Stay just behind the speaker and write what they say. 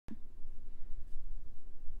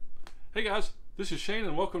Hey guys, this is Shane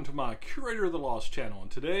and welcome to my Curator of the Lost channel,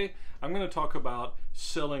 and today I'm going to talk about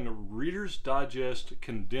selling Reader's Digest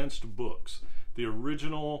condensed books. The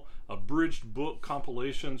original abridged book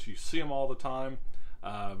compilations, you see them all the time.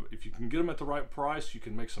 If you can get them at the right price, you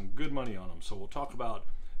can make some good money on them. So we'll talk about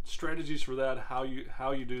strategies for that, how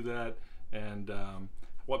you do that, and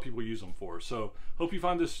what people use them for. So hope you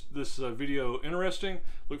find this video interesting.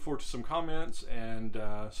 Look forward to some comments and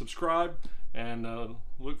subscribe, and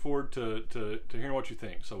look forward to hearing what you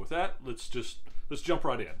think. So with that, let's jump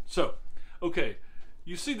right in. So okay,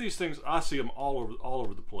 you see these things, I see them all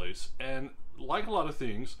over the place, and like a lot of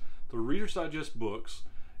things, the Reader's Digest books,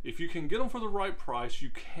 if you can get them for the right price, you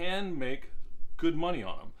can make good money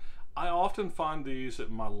on them. I often find these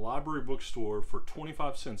at my library bookstore for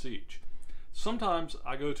 25 cents each. Sometimes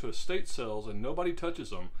I go to estate sales and nobody touches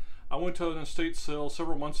them. I went to an estate sale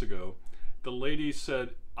several months ago. The lady said,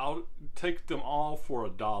 I'll take them all for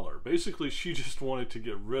 $1. Basically, she just wanted to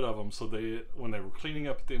get rid of them so when they were cleaning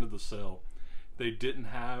up at the end of the sale, they didn't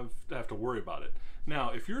have to worry about it.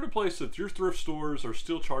 Now, if you're at a place that your thrift stores are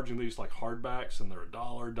still charging these like hardbacks and they're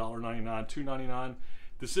 $1, $1.99, $2.99,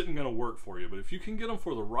 this isn't going to work for you. But if you can get them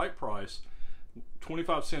for the right price,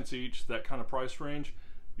 25 cents each, that kind of price range,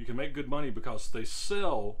 you can make good money because they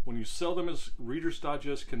sell, when you sell them as Reader's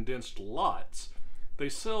Digest condensed lots, they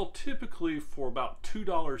sell typically for about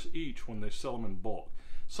 $2 each when they sell them in bulk.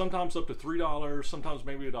 Sometimes up to $3, sometimes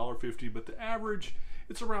maybe $1.50, but the average,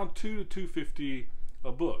 it's around $2 to $2.50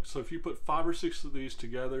 a book. So if you put 5 or 6 of these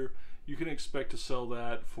together, you can expect to sell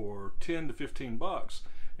that for 10 to 15 bucks,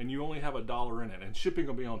 and you only have $1 in it, and shipping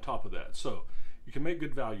will be on top of that. So you can make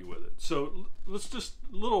good value with it. So let's just,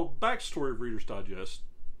 little backstory of Reader's Digest.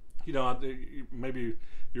 You know, maybe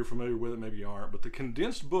you're familiar with it, maybe you aren't, but the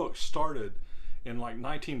condensed books started in like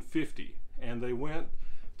 1950, and they went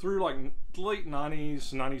through like late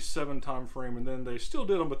 90s, 97 time frame, and then they still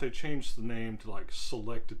did them, but they changed the name to like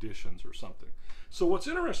select editions or something. So what's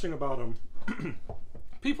interesting about them,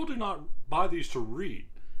 people do not buy these to read.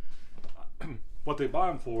 What they buy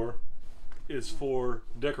them for is for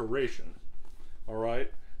decoration. All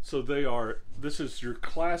right, so this is your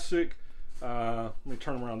classic, let me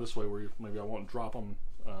turn them around this way where maybe I won't drop them,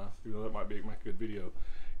 even though that might make a good video.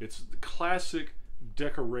 It's the classic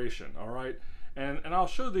decoration, all right? And I'll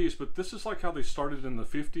show these, but this is like how they started in the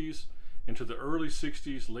 50s, into the early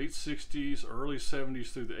 60s, late 60s, early 70s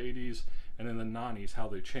through the 80s, and in the 90s, how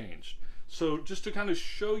they changed. So just to kind of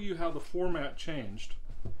show you how the format changed,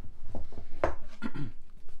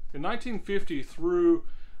 in 1950 through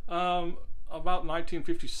about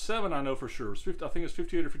 1957, I know for sure, I think it's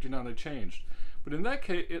 58 or 59 they changed. But in that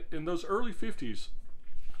case, in those early 50s,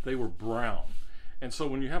 they were brown. And so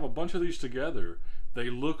when you have a bunch of these together,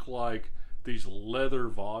 they look like these leather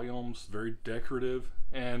volumes, very decorative,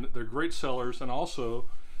 and they're great sellers. And also,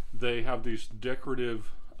 they have these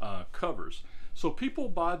decorative covers. So people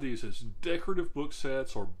buy these as decorative book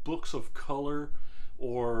sets or books of color,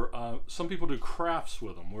 or some people do crafts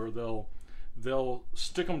with them, where they'll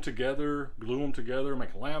stick them together, glue them together,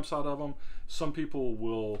 make lamps out of them. Some people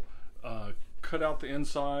will cut out the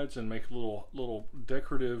insides and make little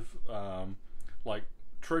decorative like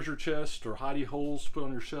treasure chests or hidey holes to put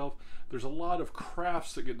on your shelf. There's a lot of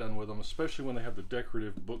crafts that get done with them, especially when they have the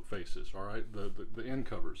decorative book faces, all right, the end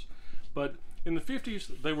covers. But in the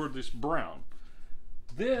 50s, they were this brown.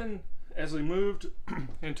 Then, as they moved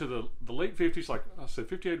into the late 50s, like I said,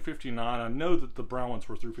 58 to 59, I know that the brown ones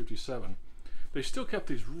were through 57. They still kept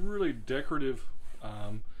these really decorative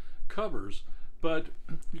covers, but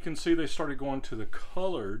you can see they started going to the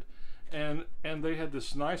colored, and they had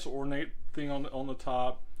this nice ornate thing on the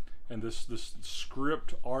top, and this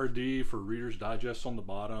script RD for Reader's Digest on the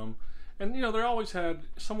bottom. And you know, they always had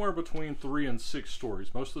somewhere between 3 and 6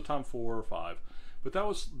 stories, most of the time 4 or 5. But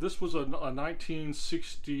this was a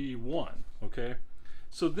 1961, okay?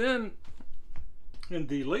 So then in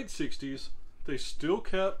the late 60s, they still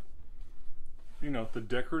kept, you know, the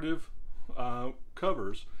decorative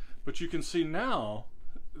covers, but you can see now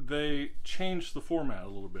they changed the format a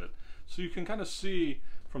little bit. So you can kind of see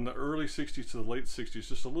from the early 60s to the late 60s,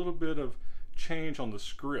 just a little bit of change on the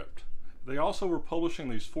script. They also were publishing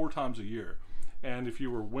these 4 times a year. And if you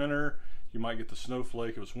were winter, you might get the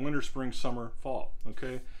snowflake. It was winter, spring, summer, fall,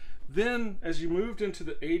 okay? Then as you moved into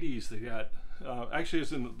the 80s, they got, actually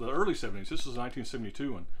it's in the early 70s, this was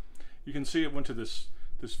 1972 one. You can see it went to this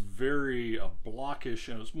very blockish,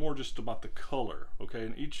 and it was more just about the color, okay?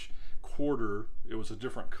 And each quarter, it was a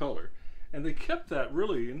different color. And they kept that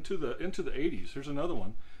really into the 80s. Here's another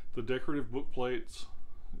one, the decorative book plates,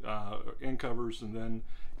 end covers, and then,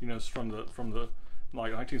 you know, it's from the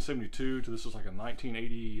like 1972 to this is like a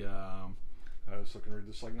 1980. I was looking to read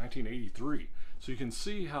this like 1983. So you can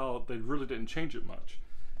see how they really didn't change it much.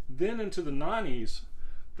 Then into the 90s,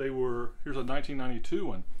 here's a 1992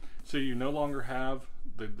 one. So you no longer have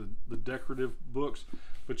the decorative books,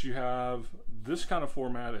 but you have this kind of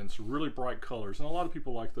format, and it's really bright colors, and a lot of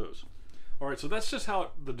people like those. All right, so that's just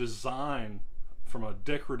how the design, from a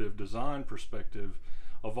decorative design perspective,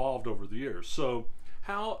 evolved over the years. So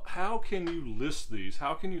how can you list these?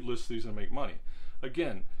 How can you list these and make money?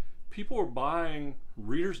 Again, people are buying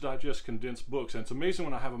Reader's Digest condensed books, and it's amazing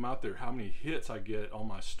when I have them out there how many hits I get on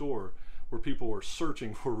my store where people are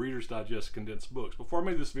searching for Reader's Digest condensed books. Before I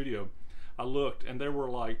made this video, I looked, and there were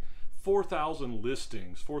like 4,000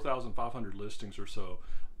 listings, 4,500 listings or so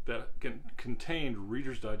that contained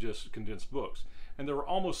Reader's Digest condensed books, and there were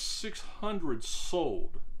almost 600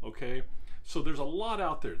 sold. Okay, so there's a lot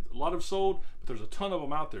out there, a lot have sold, but there's a ton of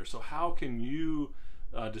them out there. So how can you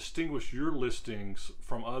distinguish your listings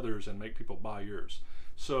from others and make people buy yours?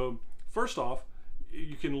 So first off,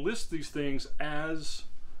 you can list these things as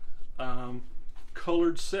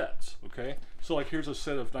colored sets. Okay, so like here's a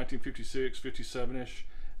set of 1956, 57-ish,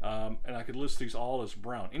 and I could list these all as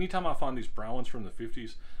brown. Anytime I find these brown ones from the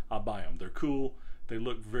 50s, I buy them. They're cool, they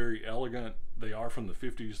look very elegant, they are from the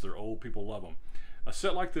 50s, they're old, people love them. A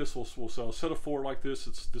set like this will sell. A set of 4 like this,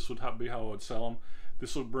 this would be how I would sell them.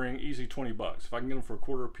 This would bring easy 20 bucks. If I can get them for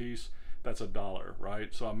 $1 a piece, that's $1,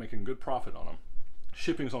 right? So I'm making good profit on them.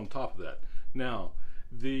 Shipping's on top of that. Now,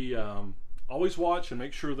 always watch and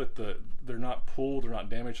make sure that they're not pulled, they're not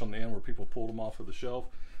damaged on the end where people pulled them off of the shelf.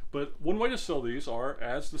 But one way to sell these are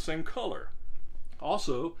as the same color.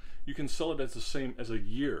 Also, you can sell it as the same as a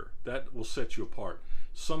year. That will set you apart.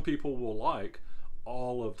 Some people will like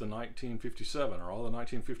all of the 1957 or all the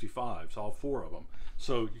 1955s, all 4 of them.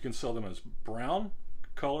 So you can sell them as brown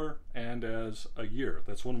color and as a year.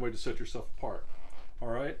 That's one way to set yourself apart. All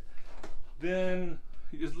right, then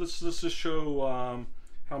let's just show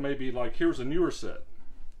how maybe, like, here's a newer set.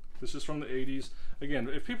 This is from the 80s. Again,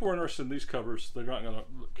 if people are interested in these covers, they're not going to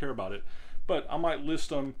care about it, but I might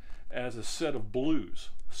list them as a set of blues.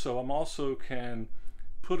 So I'm also can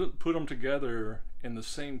put them together in the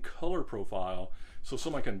same color profile, so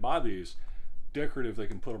someone can buy these decorative. They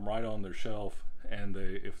can put them right on their shelf, and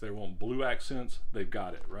if they want blue accents, they've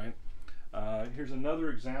got it, right? Here's another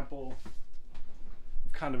example,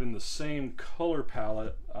 kind of in the same color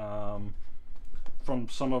palette, from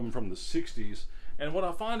some of them from the 60s. And what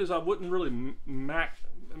I find is I wouldn't really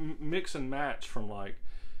mix and match from, like,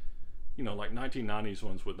 you know, like 1990s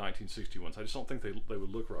ones with 1960 ones. I just don't think they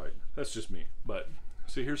would look right. That's just me. But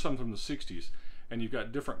see, here's some from the 60s, and you've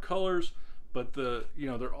got different colors, but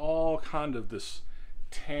they're all kind of this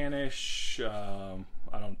tannish, I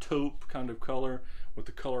don't know, taupe kind of color with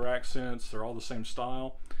the color accents. They're all the same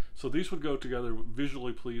style. So these would go together,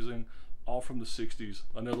 visually pleasing, all from the 60s.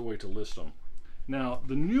 Another way to list them. Now,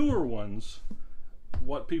 the newer ones,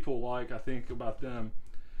 what people like, I think, about them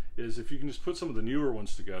is if you can just put some of the newer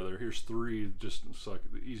ones together. Here's 3, just so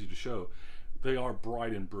easy to show. They are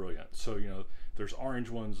bright and brilliant. So, you know, there's orange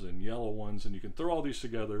ones and yellow ones, and you can throw all these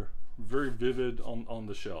together, very vivid on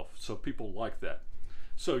the shelf. So people like that.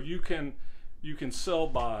 So you can sell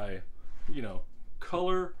by, you know,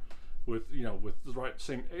 color with the right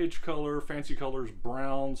same edge color, fancy colors,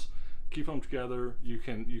 browns. Keep them together. You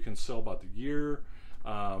can sell by the year,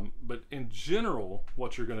 but in general,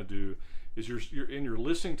 what you're going to do is you're in your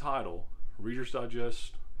listing title, Reader's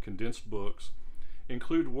Digest condensed books,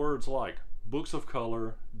 include words like books of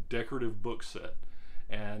color, decorative book set,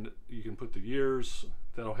 and you can put the years.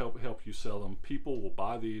 That'll help you sell them. People will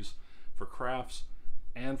buy these for crafts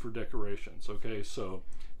and for decorations. Okay, so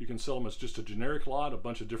you can sell them as just a generic lot, a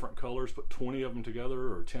bunch of different colors, put 20 of them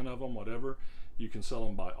together or 10 of them, whatever. You can sell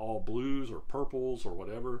them by all blues or purples or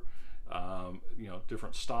whatever, you know,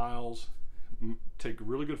 different styles. Take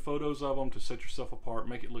really good photos of them to set yourself apart,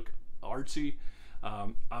 make it look artsy.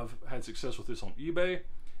 I've had success with this on eBay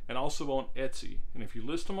and also on Etsy. And if you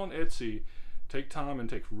list them on Etsy, take time and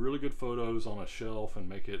take really good photos on a shelf and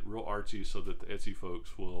make it real artsy, so that the Etsy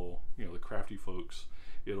folks will, you know, the crafty folks,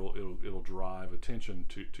 it'll drive attention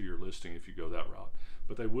to your listing if you go that route.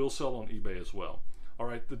 But they will sell on eBay as well. All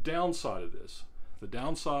right, the downside of this. The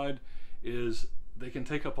downside is they can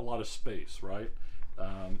take up a lot of space, right?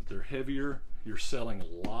 They're heavier. You're selling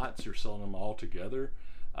lots. You're selling them all together.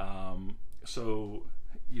 So,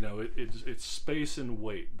 you know, it's space and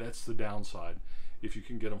weight. That's the downside if you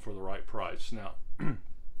can get them for the right price. Now,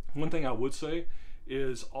 one thing I would say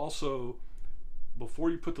is also,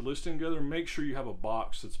 before you put the listing together, make sure you have a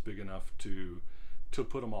box that's big enough to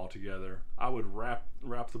put them all together. I would wrap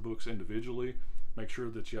the books individually, Make sure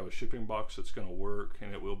that you have a shipping box that's going to work,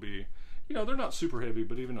 and it will be, you know, they're not super heavy,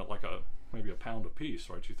 but even at like maybe a pound a piece,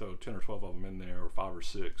 right? You throw 10 or 12 of them in there, or 5 or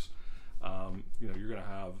 6. You know, you're going to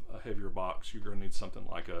have a heavier box. You're going to need something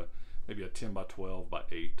like maybe a 10 by 12 by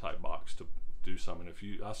 8 type box to do something.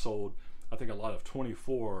 I sold, I think, a lot of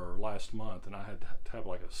 24 last month, and I had to have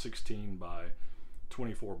like a 16 by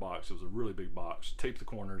 24 box. It was a really big box. Tape the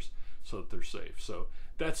corners so that they're safe. So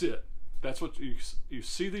that's it. That's what you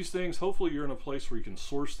see these things. Hopefully you're in a place where you can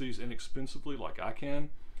source these inexpensively like I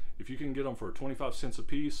can. If you can get them for 25 cents a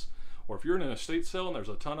piece, or if you're in an estate sale and there's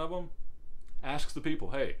a ton of them, ask the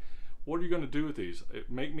people, hey, what are you going to do with these?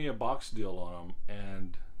 Make me a box deal on them.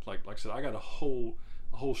 And like I said, I got a whole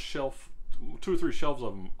shelf, 2 or 3 shelves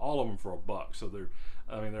of them, all of them for $1. So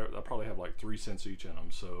I probably have like 3 cents each in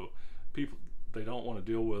them. So people, they don't want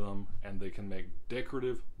to deal with them, and they can make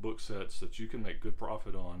decorative book sets that you can make good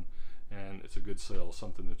profit on, and it's a good sale,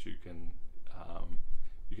 something that you can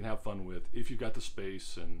have fun with if you've got the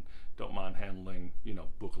space and don't mind handling, you know,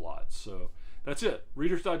 book lots. So that's it.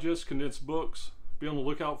 Reader's Digest Condensed Books. Be on the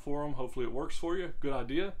lookout for them. Hopefully it works for you. Good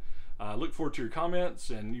idea. I look forward to your comments,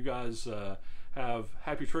 and you guys have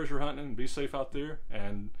happy treasure hunting and be safe out there,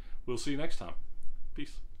 and we'll see you next time.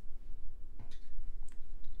 Peace.